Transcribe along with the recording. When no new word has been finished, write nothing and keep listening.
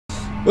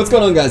What's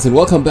going on, guys, and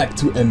welcome back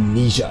to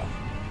Amnesia.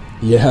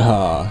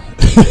 Yeah.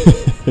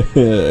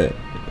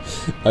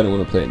 I don't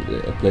want to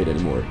play it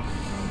anymore.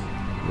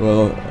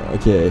 Well,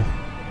 okay.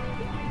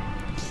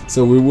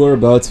 So we were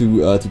about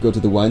to go to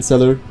the wine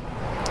cellar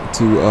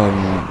to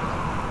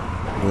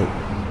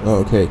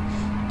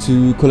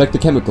to collect the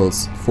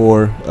chemicals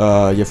for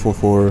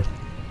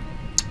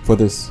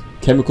this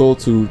chemical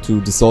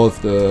to dissolve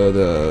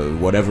the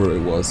whatever it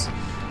was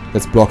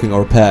that's blocking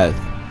our path.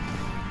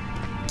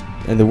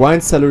 And the wine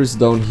cellar is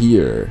down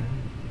here.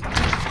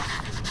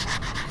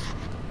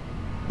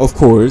 Of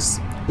course,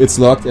 it's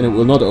locked and it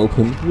will not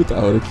open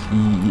without a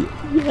key.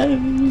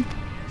 Yay!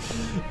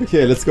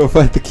 Okay, let's go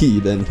find the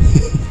key then.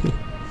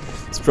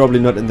 It's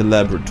probably not in the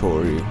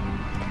laboratory.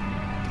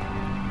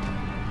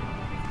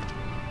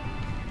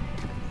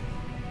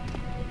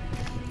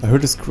 I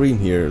heard a scream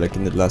here, like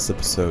in the last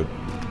episode.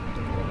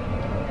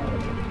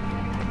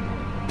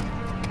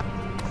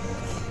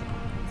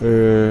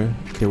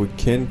 Okay, we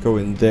can't go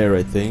in there,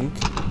 I think.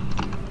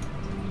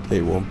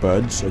 They won't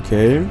budge,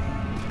 okay.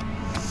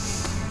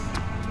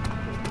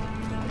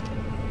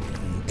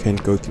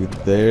 Can't go through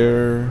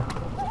there.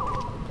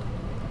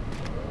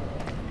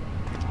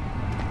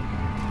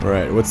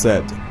 Alright, what's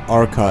that?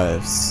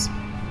 Archives.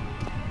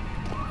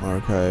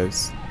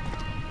 Archives.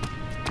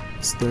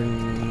 Is there...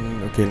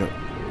 okay, no.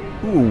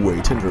 Ooh,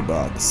 a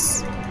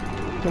tinderbox.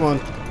 Come on,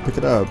 pick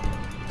it up.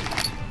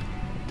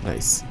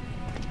 Nice.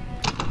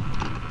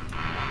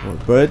 More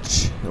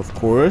budge, of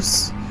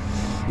course.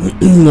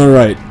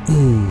 Alright.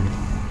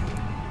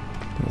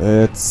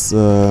 Let's,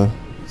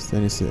 is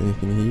there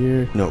anything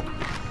here? No.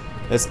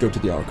 Let's go to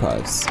the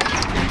archives.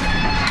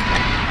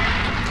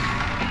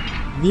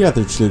 The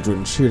other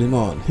children cheered him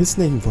on, his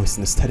nagging voice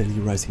in a steadily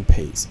rising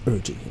pace,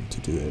 urging him to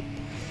do it.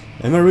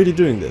 Am I really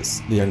doing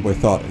this? The young boy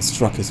thought and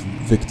struck his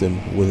victim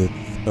with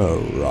a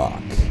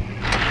rock.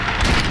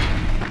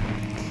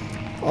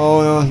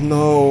 Oh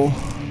no.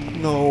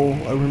 No,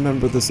 I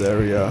remember this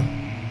area.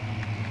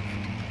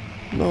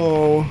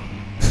 No.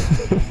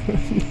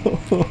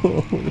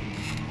 No.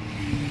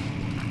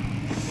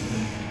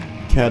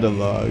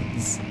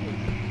 Catalogs.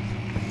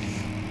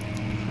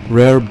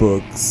 Rare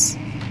books.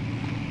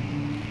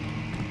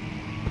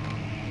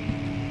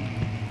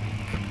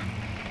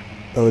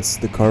 Oh, it's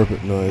the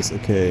carpet noise,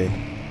 okay.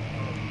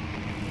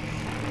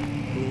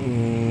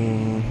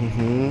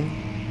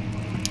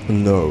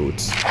 Note.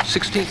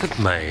 16th of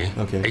May,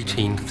 okay.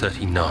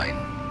 1839.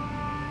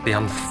 The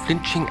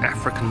unflinching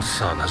African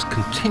sun has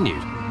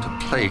continued to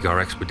plague our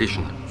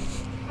expedition,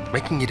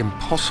 making it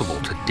impossible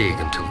to dig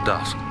until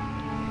dusk.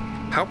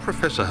 How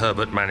Professor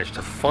Herbert managed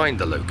to find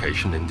the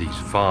location in these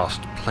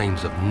vast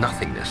plains of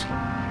nothingness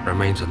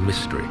remains a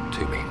mystery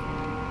to me.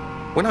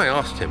 When I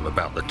asked him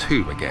about the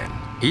tomb again,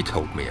 he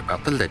told me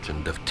about the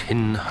legend of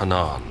Tin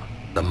Hanan,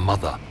 the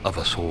mother of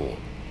us all.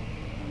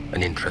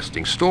 An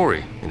interesting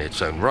story in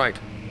its own right,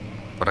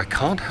 but I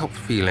can't help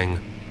feeling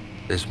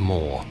there's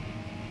more.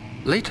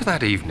 Later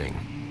that evening,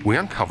 we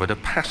uncovered a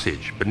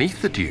passage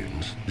beneath the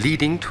dunes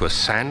leading to a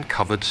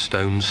sand-covered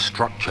stone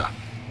structure.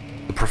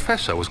 The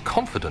professor was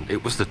confident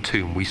it was the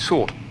tomb we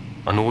sought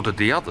and ordered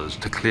the others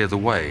to clear the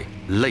way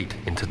late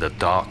into the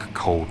dark,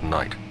 cold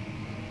night.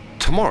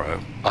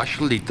 Tomorrow, I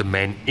shall lead the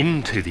men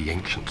into the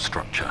ancient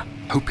structure,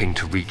 hoping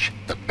to reach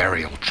the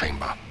burial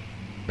chamber.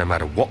 No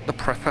matter what the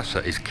professor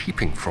is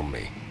keeping from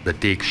me, the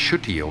dig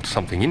should yield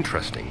something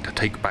interesting to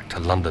take back to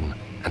London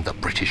and the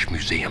British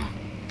Museum.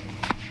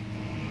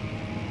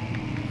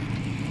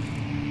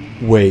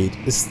 Wait,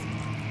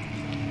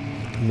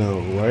 no,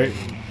 right?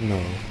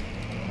 No.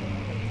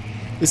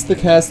 It's the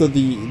castle,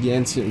 the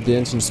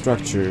ancient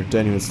structure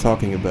Daniel was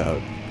talking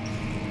about.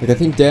 Like, I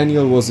think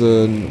Daniel was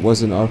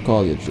an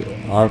archeologist.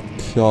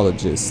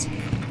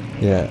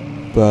 Yeah,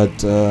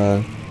 but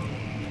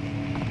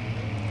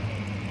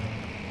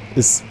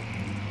is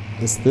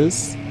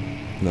this?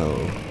 No.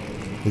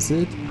 Is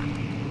it?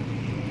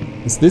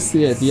 Is this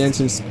the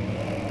ancient?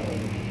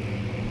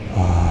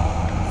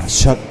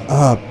 Shut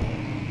up!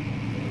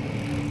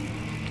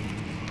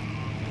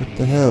 What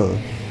the hell?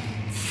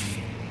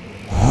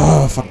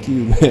 Oh, fuck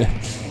you, man.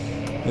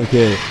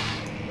 Okay.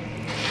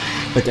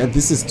 Like,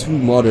 this is too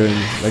modern.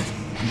 Like,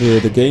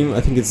 the game,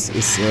 I think it's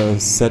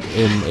set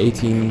in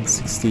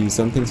 1860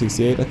 something,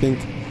 68, I think.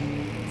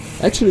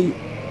 Actually,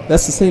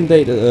 that's the same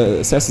date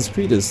Assassin's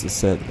Creed is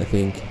set, I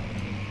think.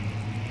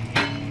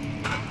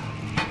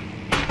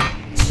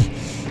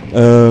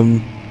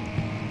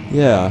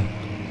 Yeah.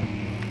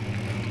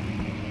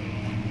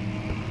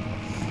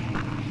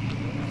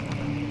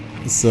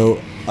 So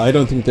I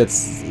don't think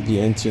that's the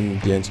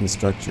ancient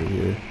structure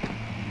here.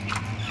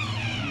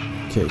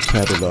 Okay,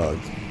 catalog.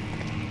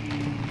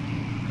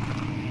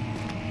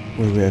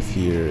 What do we have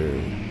here?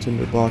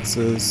 Tinder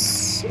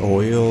boxes,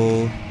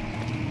 oil.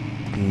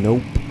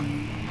 Nope.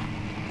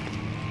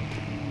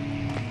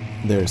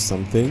 There's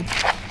something.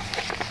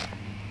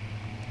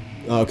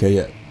 Okay,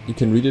 yeah. You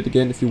can read it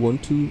again if you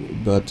want to,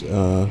 but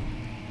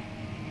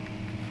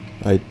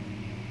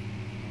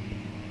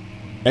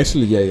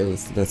Actually, yeah,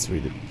 let's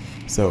read it.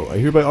 So, I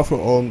hereby offer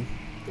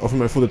Offer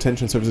my full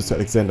attention and services to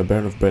Alexander,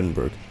 Baron of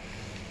Brennenburg.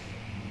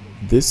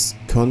 This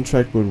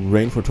contract will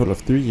reign for a total of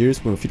 3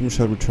 years when freedom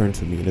shall return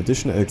to me. In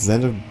addition,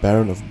 Alexander,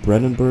 Baron of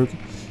Brennenburg,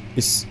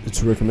 is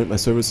to recommend my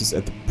services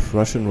at the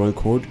Prussian Royal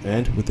Court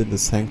and within the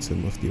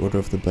sanctum of the Order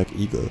of the Black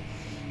Eagle.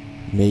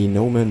 May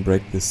no man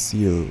break this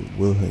seal.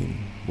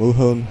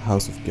 Wilhelm,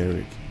 House of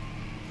Garrick.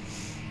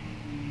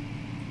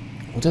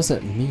 What does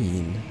that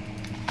mean?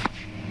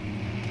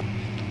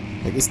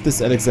 Like, is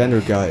this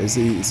Alexander guy, is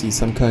he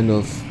some kind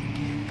of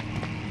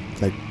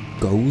like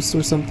ghost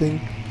or something?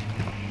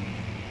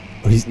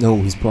 Or he's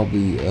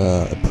probably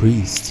a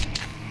priest.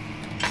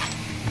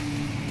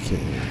 Okay.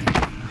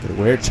 Get a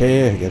weird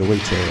chair, get a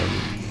weight chair.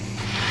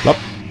 Plop.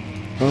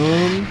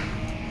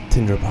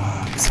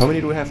 Tinderbox. How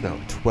many do we have now?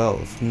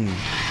 12.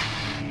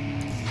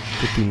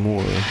 Could be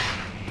more.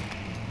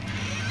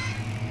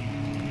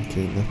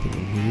 Okay, nothing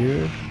in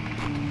here.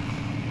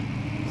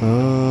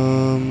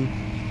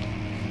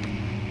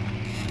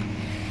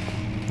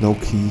 No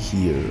key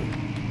here.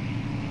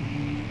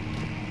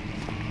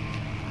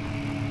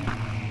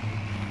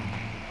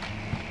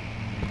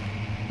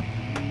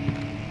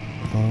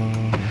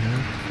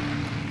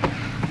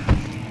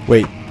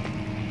 Wait.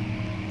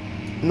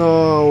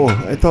 No,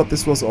 I thought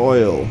this was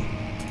oil.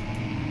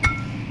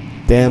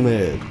 Damn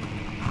it.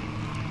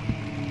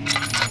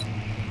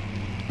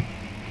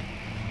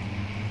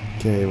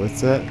 Okay,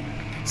 what's that?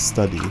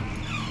 Study.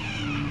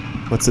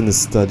 What's in the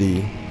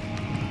study?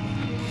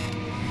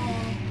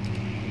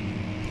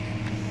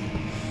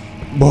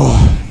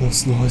 Boah,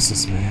 those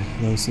noises, man.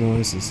 Those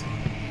noises.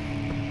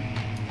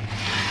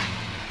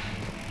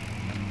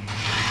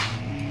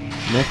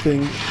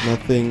 Nothing.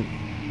 Nothing.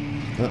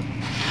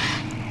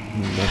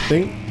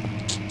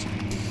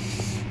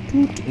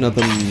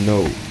 Another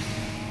note.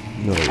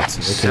 Okay.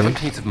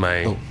 17th of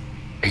May,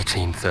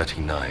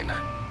 1839.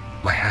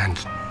 My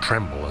hands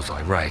tremble as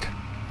I write.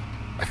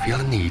 I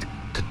feel a need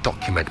to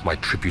document my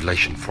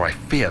tribulation, for I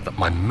fear that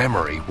my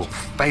memory will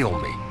fail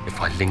me if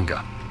I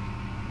linger.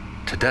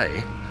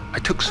 Today, I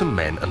took some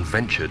men and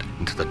ventured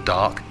into the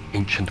dark,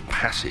 ancient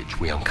passage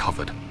we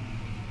uncovered.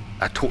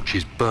 Our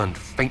torches burned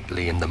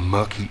faintly in the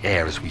murky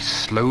air as we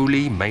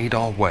slowly made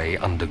our way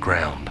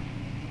underground.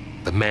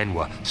 The men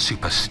were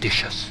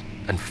superstitious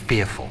and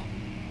fearful.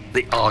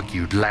 They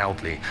argued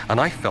loudly, and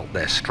I felt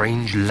their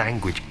strange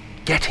language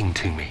getting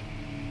to me.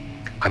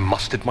 I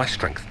mustered my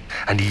strength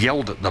and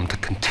yelled at them to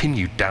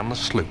continue down the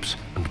slopes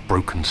and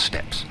broken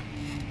steps.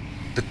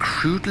 The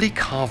crudely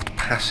carved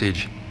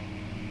passage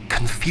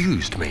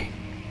confused me.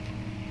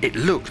 It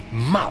looked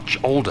much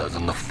older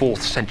than the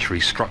 4th century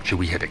structure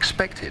we had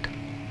expected.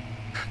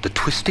 The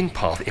twisting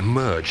path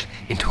emerged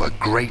into a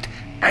great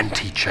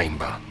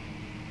antechamber.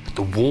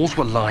 The walls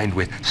were lined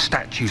with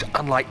statues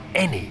unlike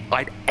any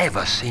I'd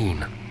ever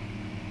seen.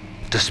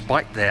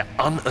 Despite their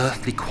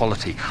unearthly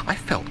quality, I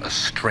felt a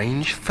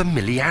strange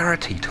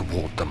familiarity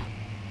toward them,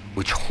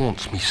 which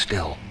haunts me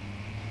still.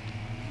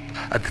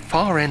 At the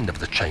far end of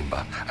the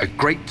chamber, a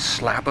great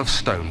slab of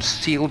stone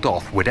sealed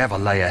off whatever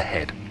lay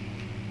ahead.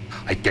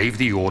 I gave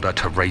the order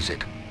to raise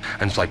it,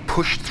 and as I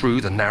pushed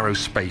through the narrow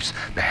space,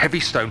 the heavy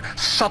stone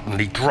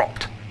suddenly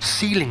dropped,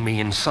 sealing me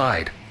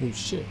inside. Oh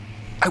shit.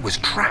 I was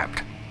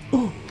trapped.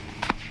 Oh,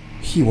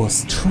 he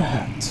was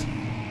trapped.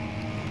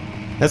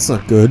 That's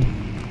not good.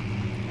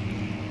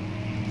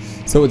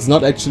 So it's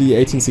not actually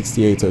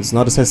 1868, so it's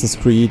not Assassin's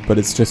Creed, but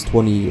it's just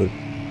 30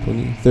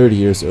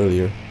 years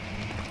earlier.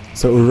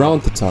 So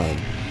around the time.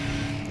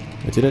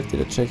 Did I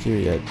check here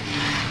yet?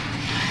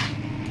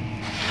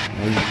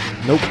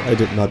 Nope, I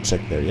did not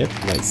check there yet.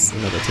 Nice.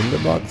 Another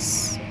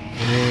tinderbox.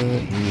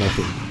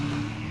 Nothing.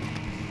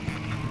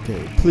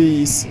 Okay,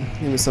 please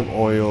give me some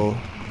oil.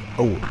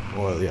 Oh,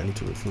 oil. Yeah, I need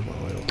to refill my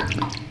oil.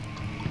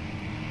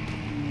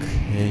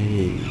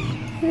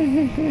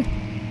 Okay.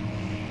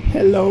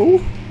 Hello?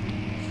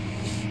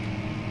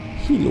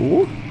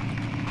 Hello?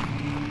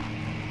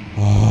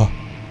 Oh,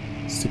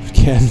 stupid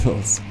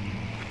candles.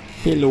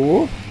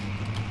 Hello?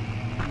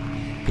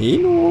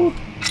 Hello?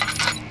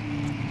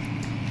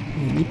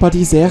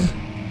 Anybody there?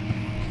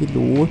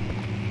 Hello?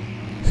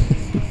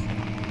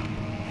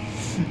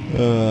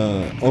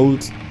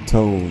 Old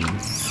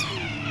tones.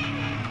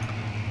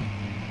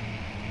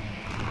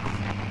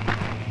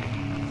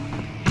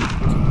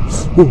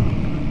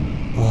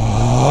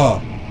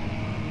 Oh,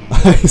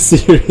 are you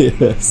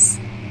serious?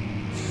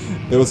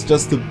 It was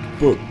just a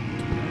book.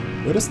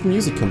 Where does the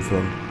music come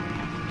from?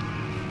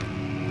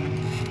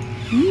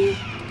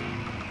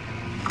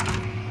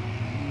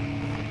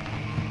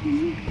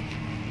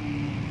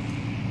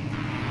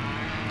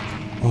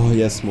 Oh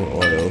yes, more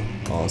oil.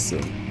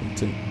 Awesome.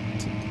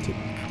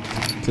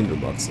 Tinder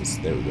boxes.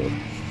 There we go.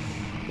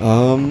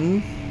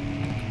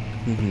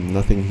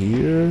 Nothing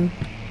here.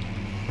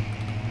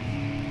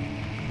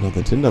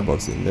 Another tinder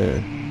box in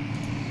there.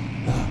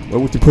 Why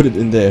would you put it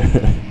in there?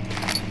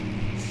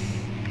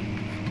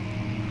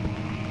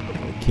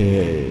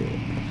 Okay.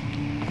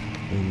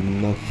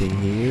 Nothing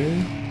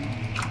here.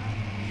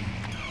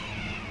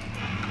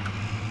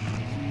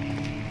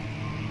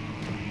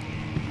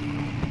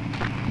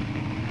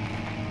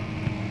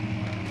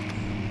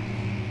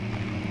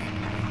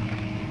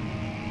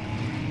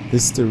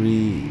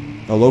 history,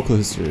 local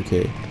history,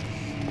 okay.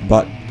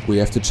 But we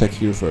have to check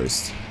here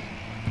first.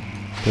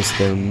 Because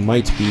there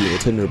might be a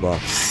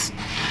tinderbox.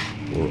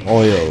 Or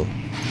oil.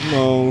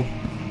 No,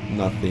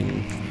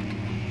 nothing.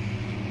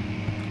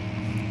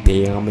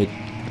 Damn it.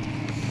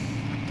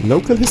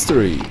 Local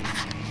history.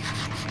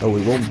 Oh,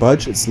 it won't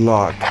budge, it's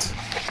locked.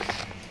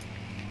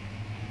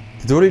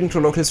 The door leading to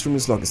a local history room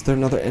is locked. Is there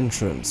another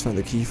entrance? Find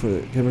the key for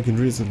the chemical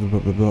ingredients of the blah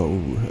blah blah.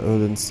 Ooh,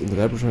 evidence in the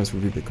laboratory has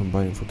revealed the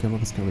combining for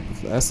chemicals,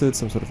 chemical acid,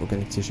 some sort of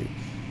organic tissue.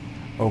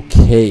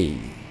 Okay.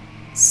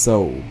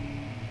 So.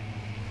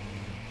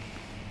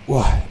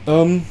 What?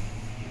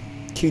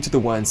 Key to the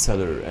wine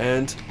cellar,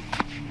 and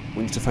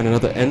we need to find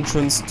another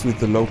entrance to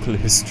the local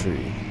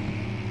history.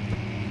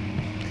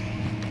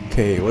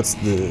 Okay, what's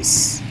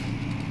this?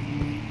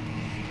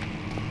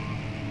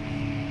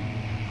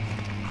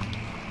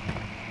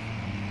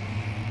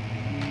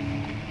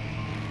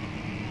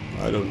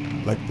 I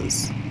don't like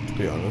this, to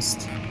be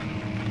honest.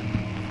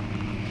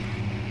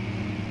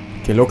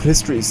 Okay, local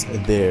history is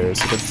there,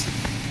 so that's...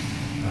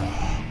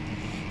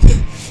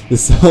 The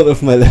sound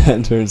of my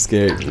lantern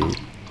scared me.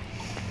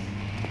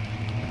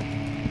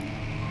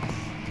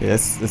 Okay,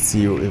 let's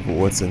see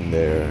what's in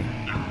there.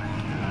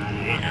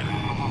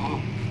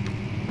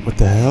 What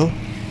the hell?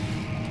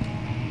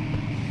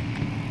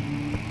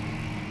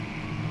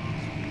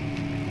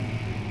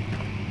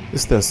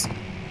 Is there something?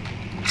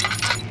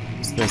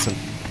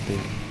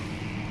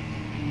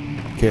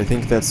 Okay, I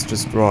think that's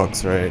just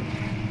rocks, right?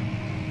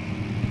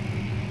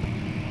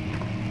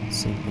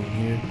 Something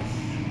here.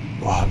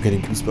 Oh, I'm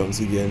getting goosebumps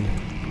again.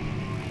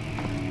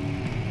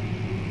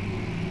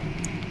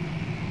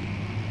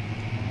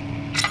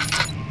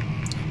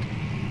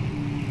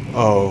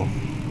 Oh,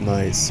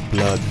 nice.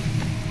 Blood.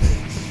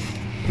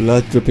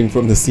 Blood dripping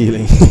from the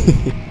ceiling.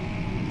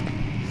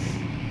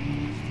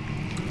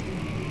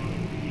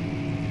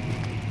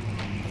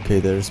 Okay,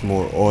 there's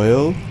more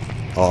oil.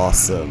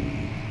 Awesome.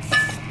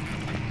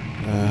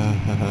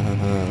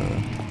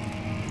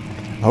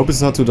 I hope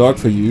it's not too dark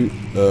for you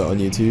on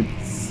YouTube,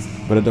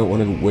 but I don't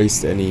want to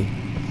waste any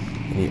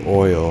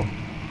oil.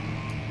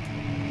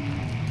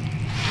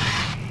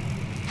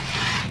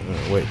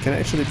 Wait, can I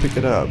actually pick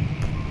it up?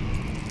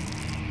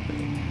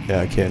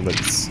 Yeah, I can, but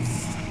it's...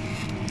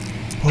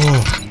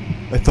 Oh,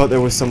 I thought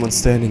there was someone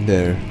standing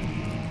there.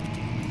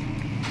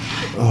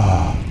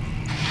 Oh.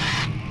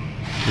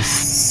 This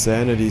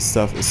sanity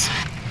stuff is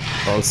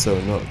also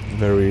not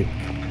very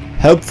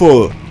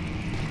helpful.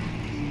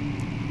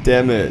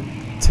 Damn it.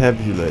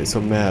 Tabulae,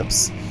 so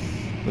maps.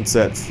 What's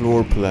that?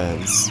 Floor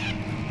plans.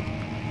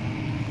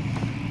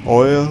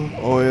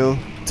 Oil,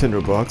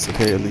 tinderbox.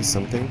 Okay, at least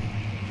something.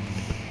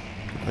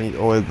 I need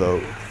oil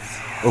though.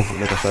 Oh,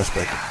 like a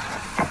flashback.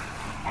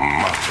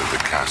 Much of the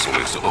castle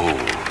is old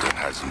and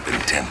hasn't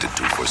been tended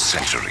to for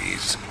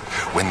centuries.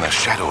 When the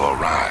shadow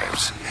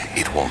arrives,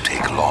 it won't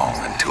take long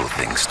until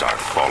things start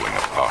falling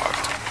apart.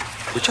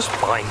 We're just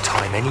buying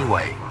time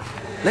anyway.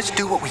 Let's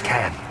do what we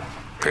can.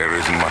 There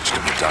isn't much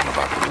to be done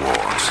about the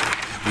walls.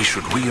 We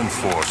should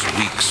reinforce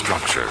weak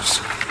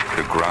structures.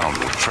 The ground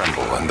will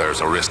tremble and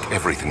there's a risk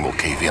everything will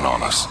cave in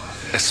on us,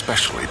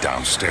 especially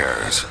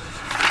downstairs.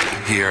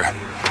 Here,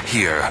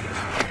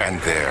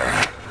 and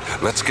there.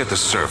 Let's get the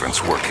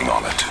servants working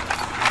on it.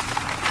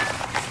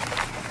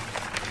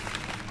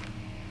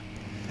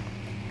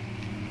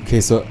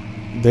 Okay, so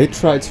they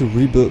tried to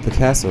rebuild the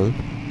castle,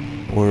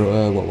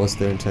 or what was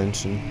their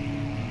intention?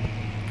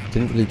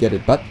 Didn't really get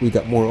it, but we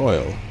got more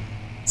oil.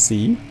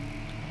 See?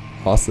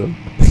 Awesome.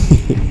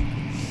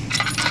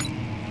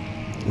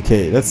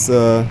 Okay, let's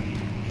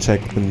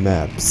check the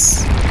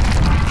maps.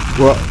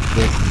 What?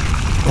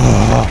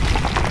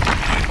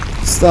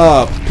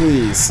 Stop,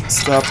 please.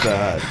 Stop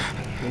that.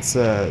 What's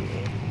that?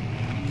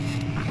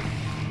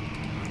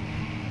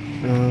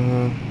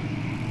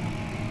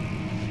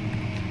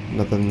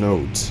 Another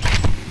note.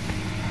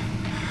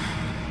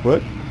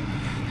 What?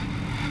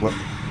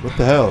 What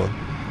the hell?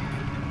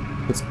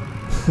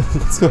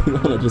 What's going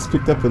on? I just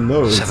picked up a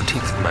note.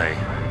 17th May,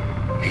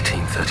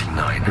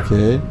 1839.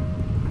 Okay.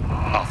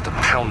 After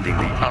pounding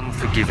the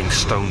unforgiving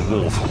stone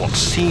wall for what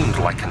seemed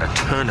like an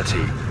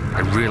eternity,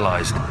 I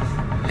realized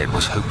it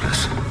was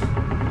hopeless.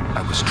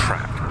 I was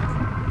trapped.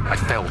 I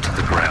fell to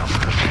the ground,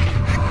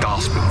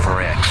 gasping for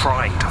air,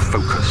 trying to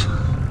focus.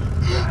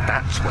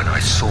 That's when I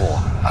saw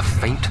a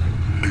faint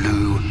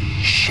blue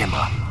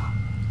shimmer.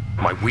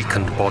 My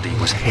weakened body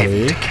was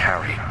heavy to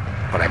carry,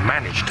 but I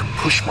managed to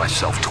push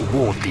myself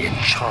toward the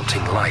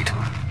enchanting light.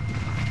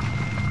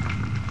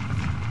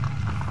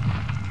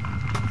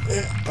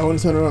 I want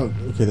to turn around.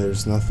 Okay,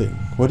 there's nothing.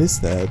 What is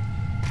that?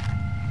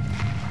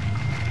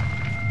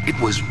 It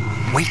was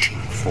waiting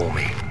for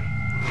me.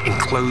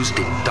 Enclosed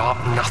in dark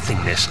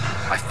nothingness,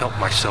 I felt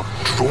myself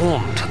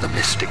drawn to the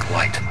mystic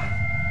light.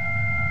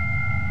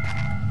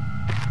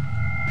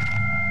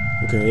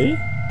 Okay.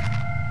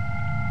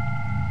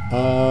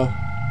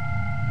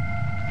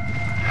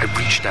 I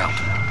reached out,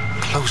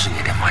 closing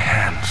it in my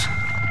hands.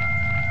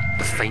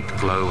 The faint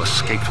glow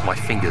escaped my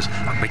fingers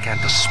and began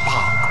to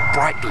spark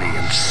brightly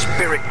and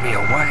spirit me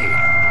away.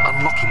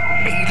 unlocking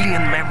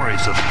alien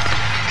memories of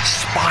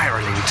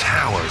spiraling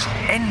towers,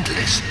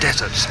 endless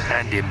deserts,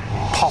 and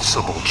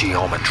impossible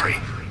geometry.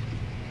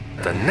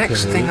 The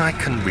next thing I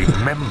can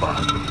remember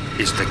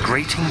is the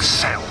grating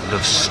sound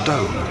of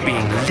stone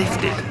being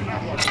lifted,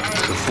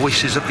 the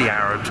voices of the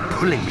Arabs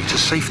pulling me to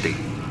safety,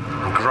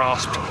 and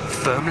grasped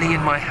firmly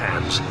in my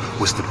hands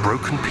was the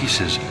broken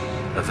pieces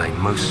of a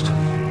most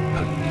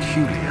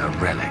peculiar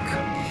relic.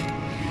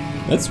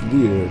 That's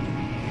weird.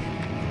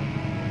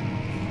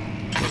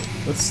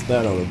 What's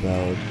that all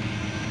about?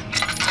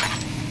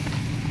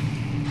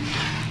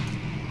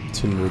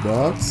 Timber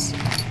box.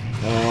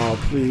 Oh,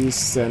 please,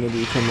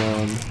 sanity, come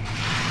on.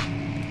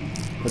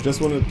 I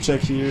just want to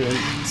check here and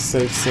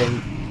save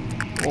some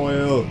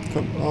oil.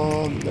 Come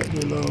on, let me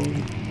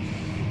alone.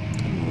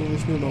 Oh,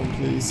 leave me alone,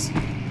 please.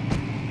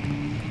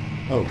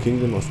 Oh,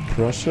 Kingdom of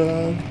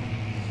Prussia.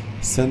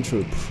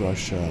 Central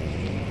Prussia.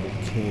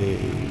 Okay.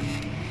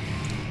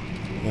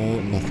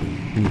 Nothing.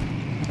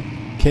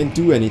 Can't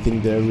do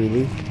anything there,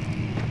 really.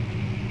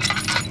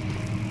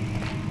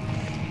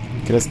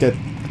 Okay, let's get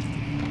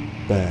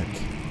back.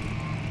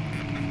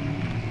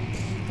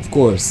 Of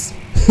course.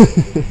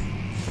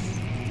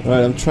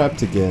 Alright, I'm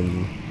trapped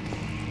again.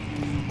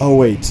 Oh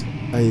wait,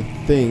 I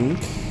think...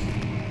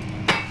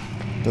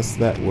 Does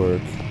that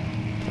work?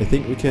 I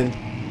think we can...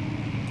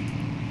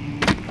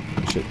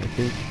 Shit, I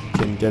think we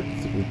can get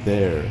through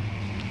there.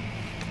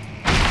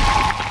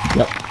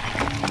 Yep.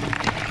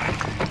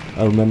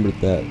 I remembered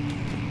that.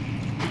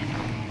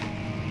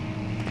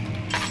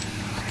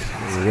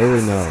 Okay, where are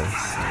we now?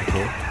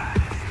 Okay.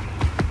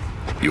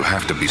 You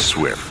have to be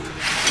swift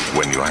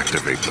when you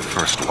activate the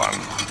first one.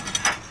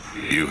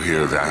 You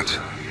hear that?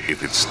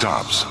 If it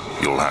stops,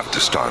 you'll have to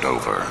start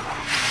over.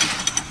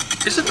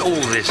 Isn't all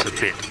this a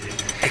bit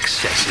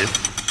excessive?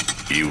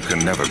 You can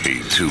never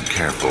be too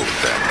careful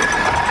then.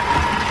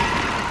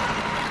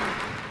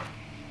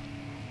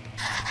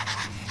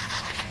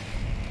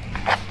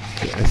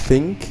 I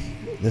think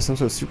there's some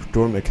sort of secret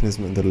door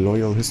mechanism in the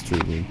loyal history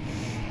room.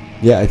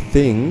 Yeah, I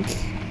think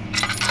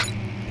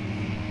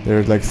there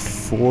are like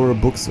 4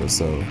 books or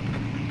so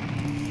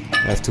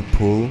I have to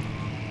pull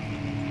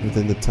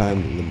within the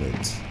time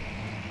limit.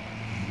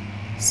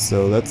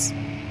 So that's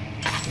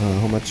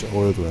how much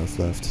oil do I have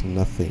left?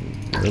 Nothing.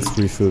 Let's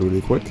refill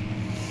really quick.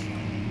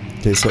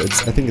 Okay, so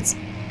it's, I think it's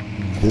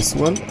this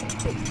one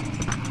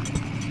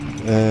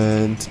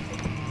and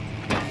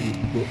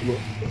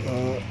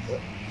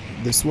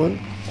this one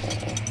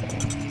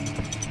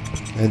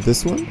and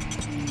this one.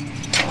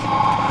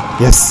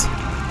 Yes.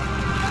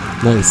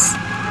 Nice.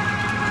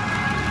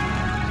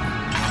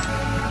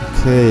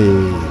 Okay.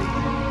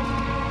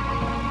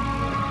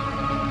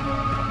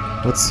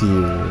 What's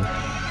here?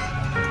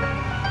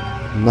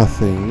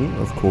 Nothing,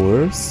 of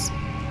course.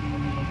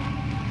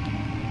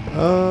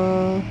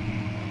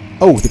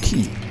 Oh, the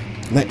key.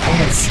 Nice.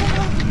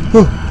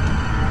 Oh.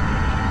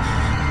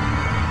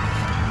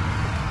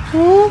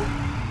 Oh.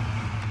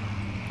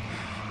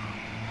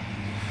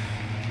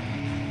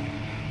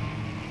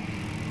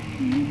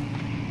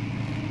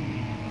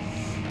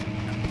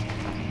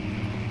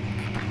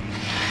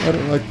 I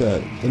don't like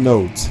that. The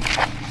note.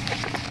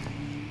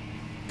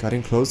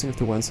 Guarding closing of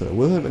the wine cellar.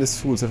 Wilhelm and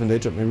his fools have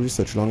endangered my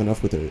research long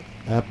enough with their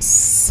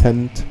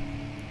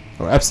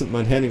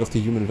absent-mind handling of the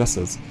human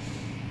vessels.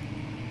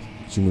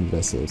 Human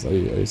vessels? Are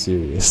you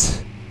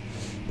serious?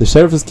 The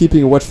sheriff is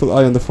keeping a watchful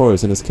eye on the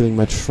forest and is killing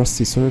my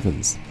trusty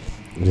servants.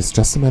 It is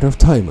just a matter of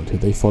time until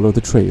they follow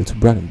the trail to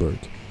Brennenburg.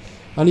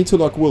 I need to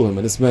lock Wilhelm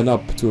and his men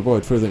up to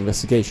avoid further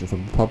investigation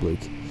from the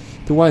public.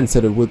 The wine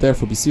cellar will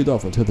therefore be sealed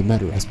off until the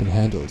matter has been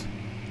handled.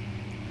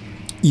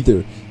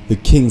 Either the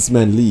king's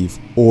men leave,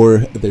 or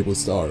they will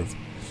starve.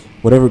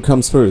 Whatever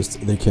comes first,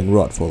 they can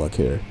rot for all I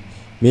care.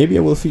 Maybe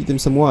I will feed them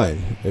some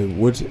wine. It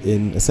would,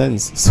 in a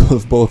sense,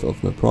 solve both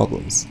of my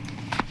problems.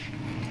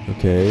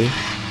 Okay.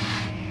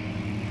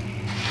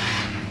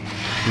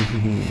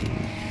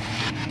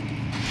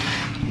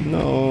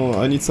 No,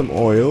 I need some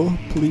oil,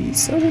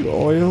 please. I want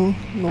oil.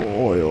 No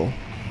oil.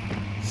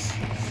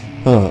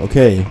 Huh,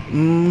 okay.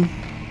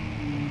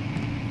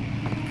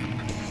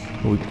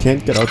 We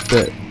can't get out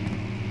there.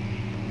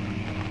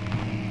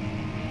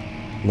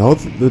 Now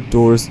the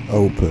door's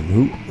open.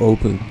 Who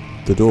opened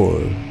the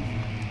door?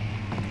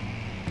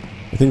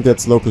 I think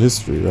that's local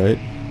history, right?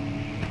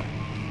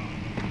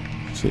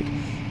 Shit.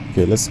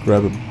 Okay, let's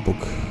grab a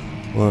book.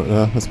 Well,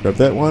 let's grab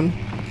that one.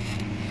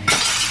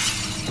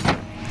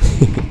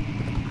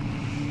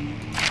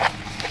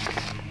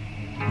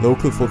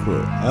 Local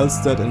folklore.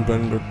 Alstead and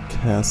Brennenburg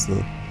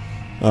Castle.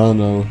 Oh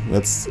no,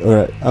 that's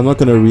alright. I'm not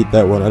gonna read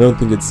that one. I don't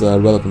think it's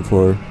relevant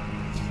for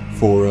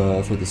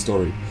the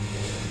story.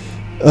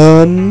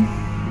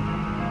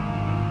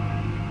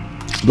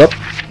 Blup.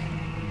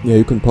 Yeah,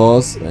 you can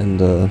pause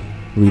and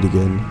read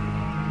again.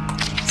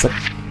 Suck.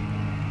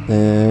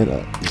 And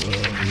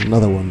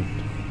another one.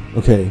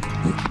 Okay.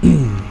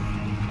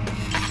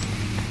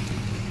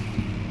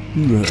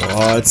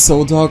 Oh, it's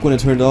so dark when I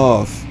turn it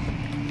off.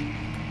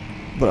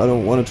 But I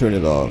don't want to turn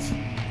it off.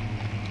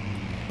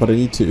 But I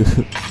need to.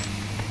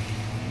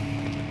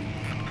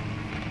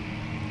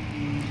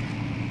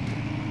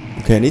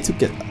 Okay, I need to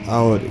get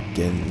out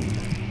again.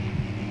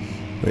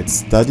 Wait,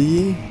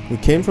 study? We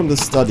came from the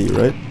study,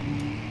 right?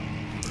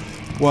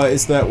 Why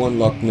is that one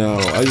locked now?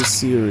 Are you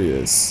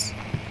serious?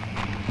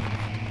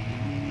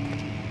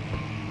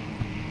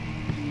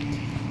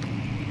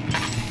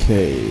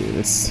 Okay,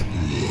 let's...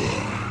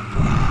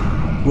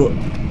 What?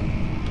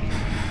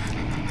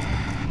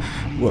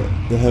 What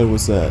the hell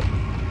was that?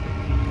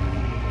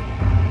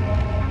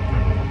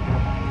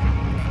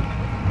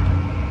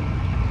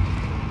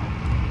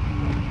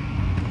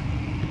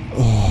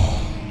 Oh.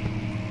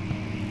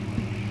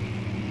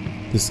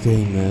 This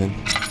game, man.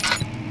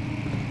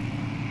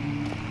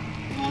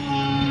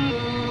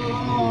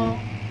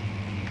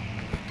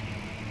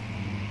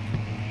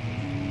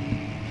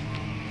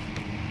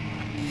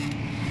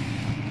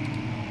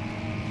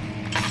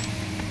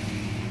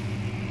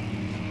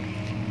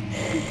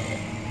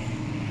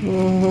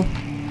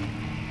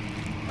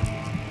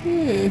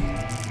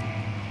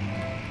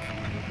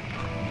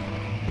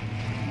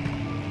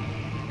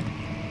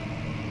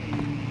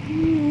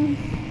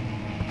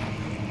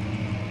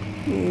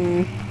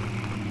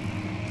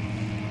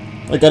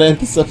 I gotta end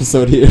this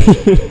episode here.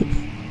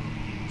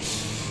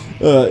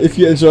 If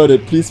you enjoyed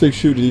it, please make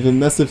sure to leave a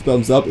massive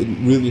thumbs up. It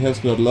really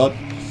helps me out a lot.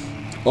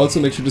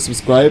 Also, make sure to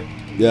subscribe,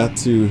 yeah,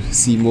 to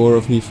see more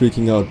of me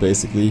freaking out,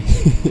 basically.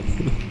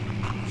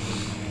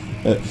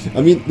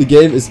 I mean, the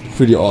game is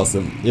pretty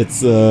awesome.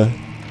 It's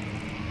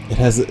it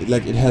has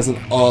an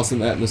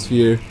awesome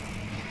atmosphere,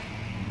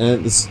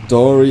 and the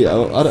story. I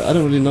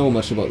don't really know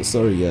much about the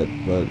story yet,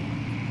 but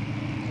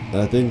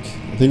I think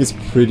it's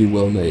pretty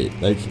well made.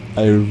 Like,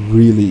 I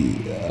really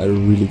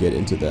get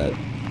into that.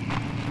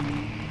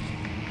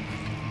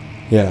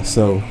 Yeah,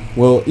 so,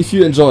 well, if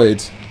you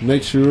enjoyed,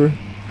 make sure to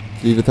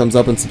leave a thumbs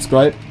up and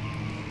subscribe.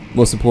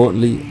 Most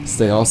importantly,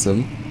 stay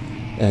awesome,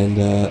 and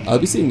I'll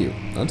be seeing you.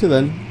 Until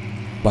then,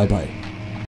 bye bye.